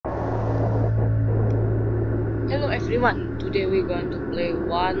everyone, today we're going to play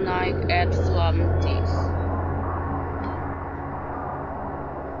One Night at Flumpty's.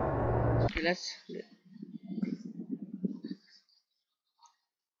 Okay, let's...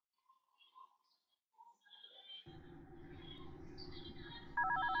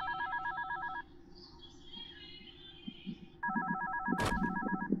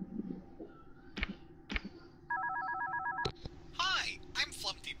 Hi, I'm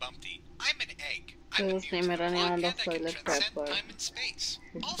Flumpty Bumpty. I'm an egg. I'm a First name musical running clock on the and I can toilet transcend paper. time and space.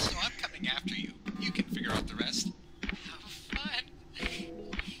 Also, I'm coming after you. You can figure out the rest. Have fun.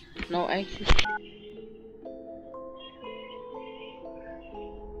 No action.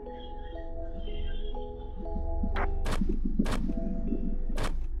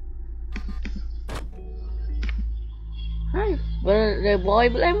 Hi, well, the boy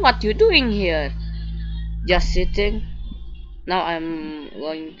blame, what you doing here? Just sitting. Now I'm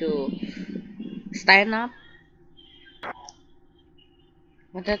going to stand up.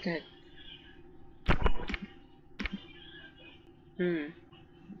 What is that? Hmm.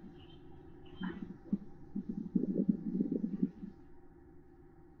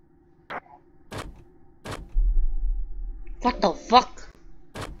 What the fuck?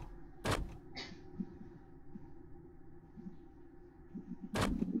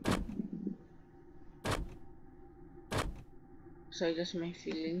 So just my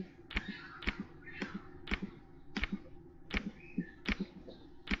feeling.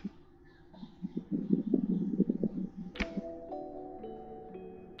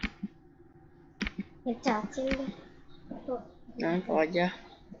 Ngecacing deh. Tuh, Nah, itu aja.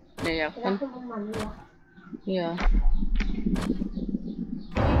 Ya kira kan? aku mau mandi ya. Iya.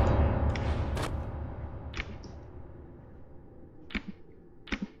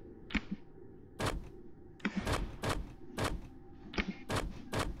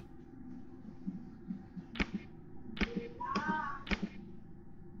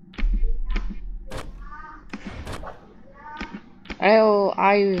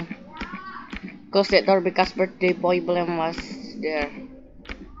 I closed that door because birthday boy blame was there.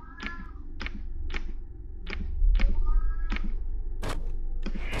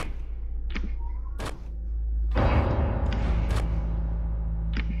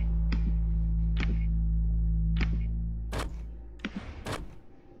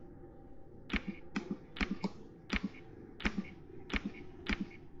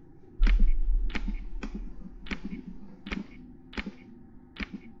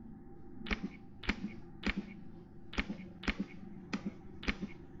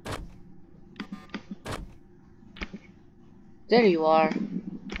 There you are.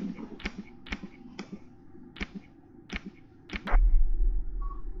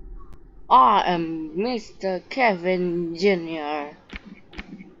 I am Mr. Kevin Jr.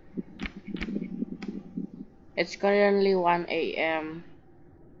 It's currently 1 a.m.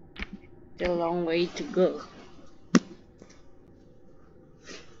 Still a long way to go.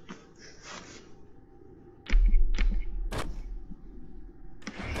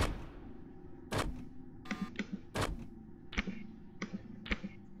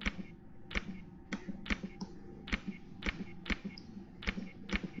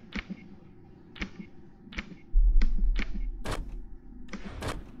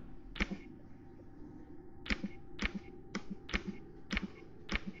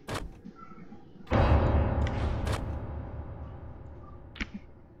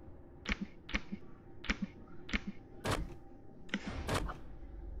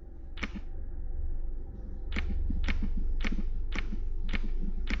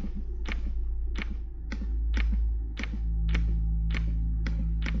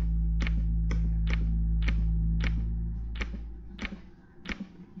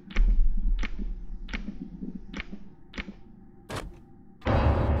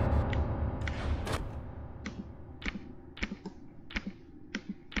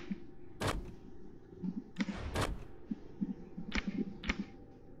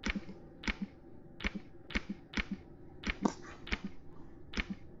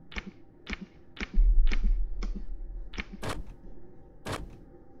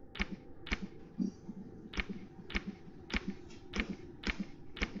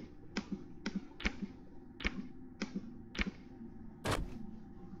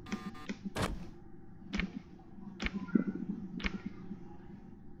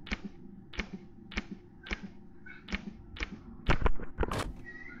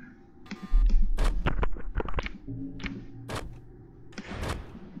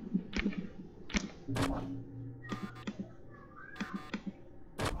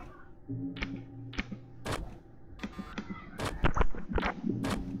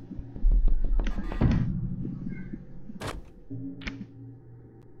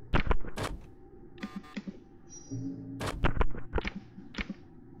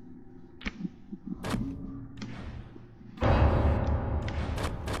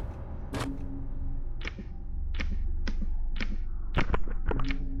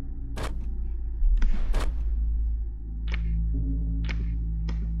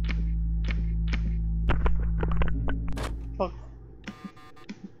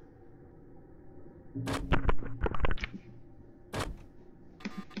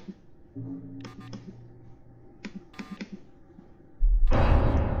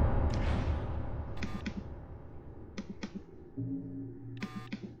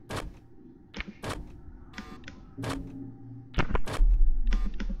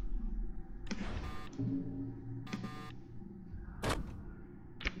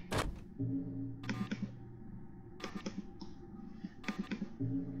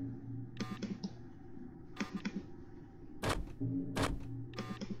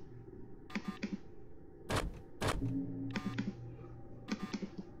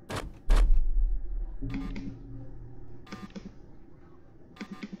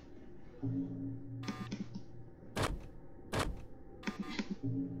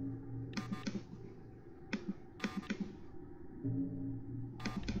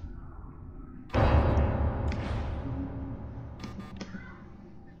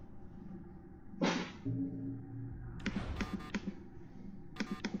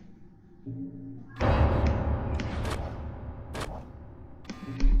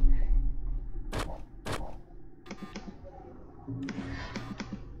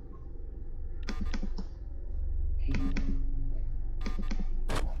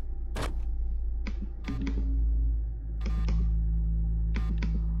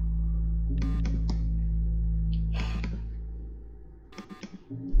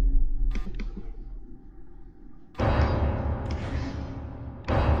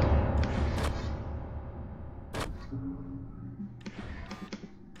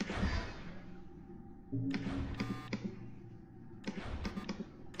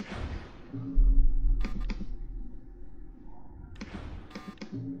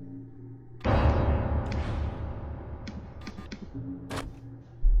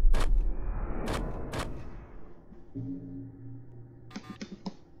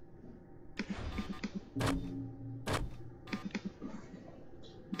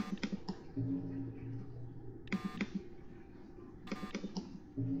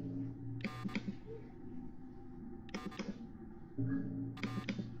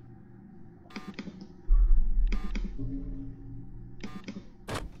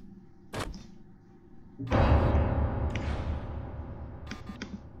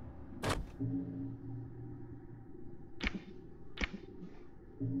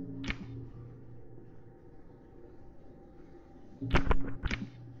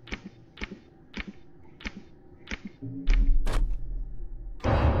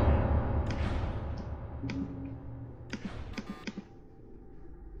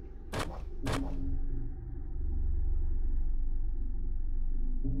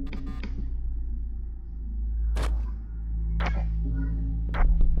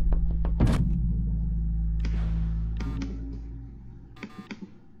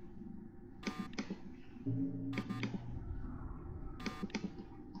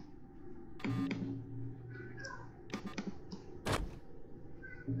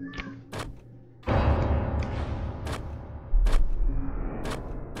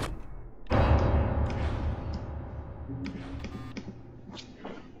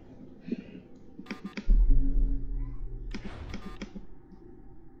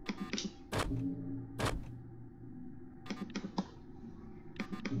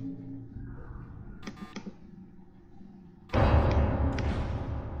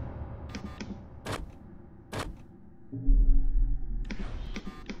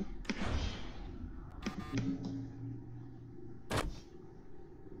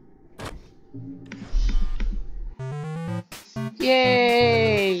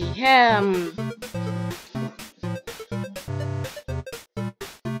 Yay! Ham!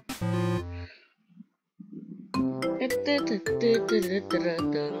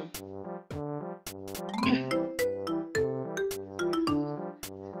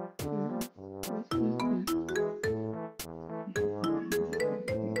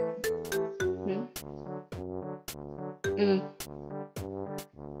 Mm, mm, mm,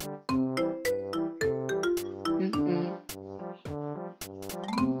 mm,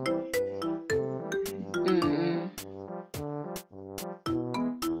 mm.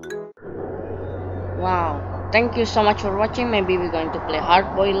 Wow. Thank you so much for watching. Maybe we're going to play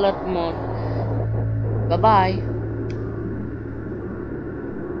hard boiled mode. Bye bye.